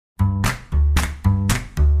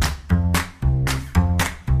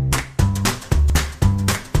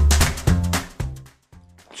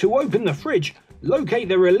To open the fridge, locate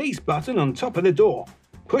the release button on top of the door.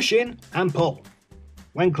 Push in and pull.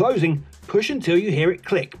 When closing, push until you hear it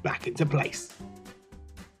click back into place.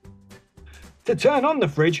 To turn on the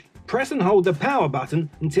fridge, press and hold the power button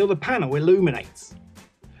until the panel illuminates.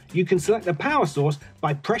 You can select the power source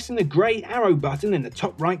by pressing the grey arrow button in the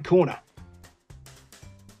top right corner.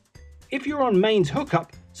 If you're on mains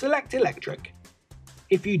hookup, select electric.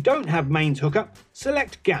 If you don't have mains hookup,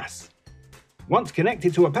 select gas. Once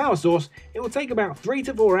connected to a power source, it will take about 3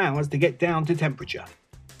 to 4 hours to get down to temperature.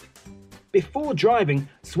 Before driving,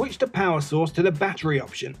 switch the power source to the battery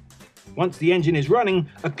option. Once the engine is running,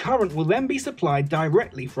 a current will then be supplied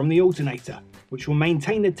directly from the alternator, which will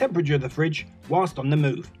maintain the temperature of the fridge whilst on the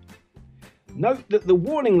move. Note that the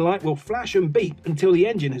warning light will flash and beep until the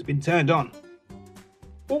engine has been turned on.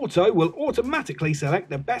 Auto will automatically select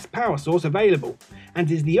the best power source available and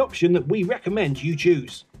is the option that we recommend you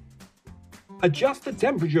choose. Adjust the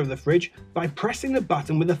temperature of the fridge by pressing the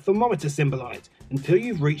button with the thermometer symbolized until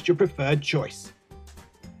you've reached your preferred choice.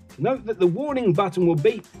 Note that the warning button will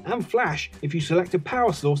beep and flash if you select a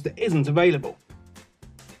power source that isn't available.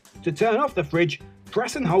 To turn off the fridge,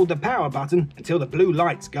 press and hold the power button until the blue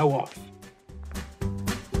lights go off.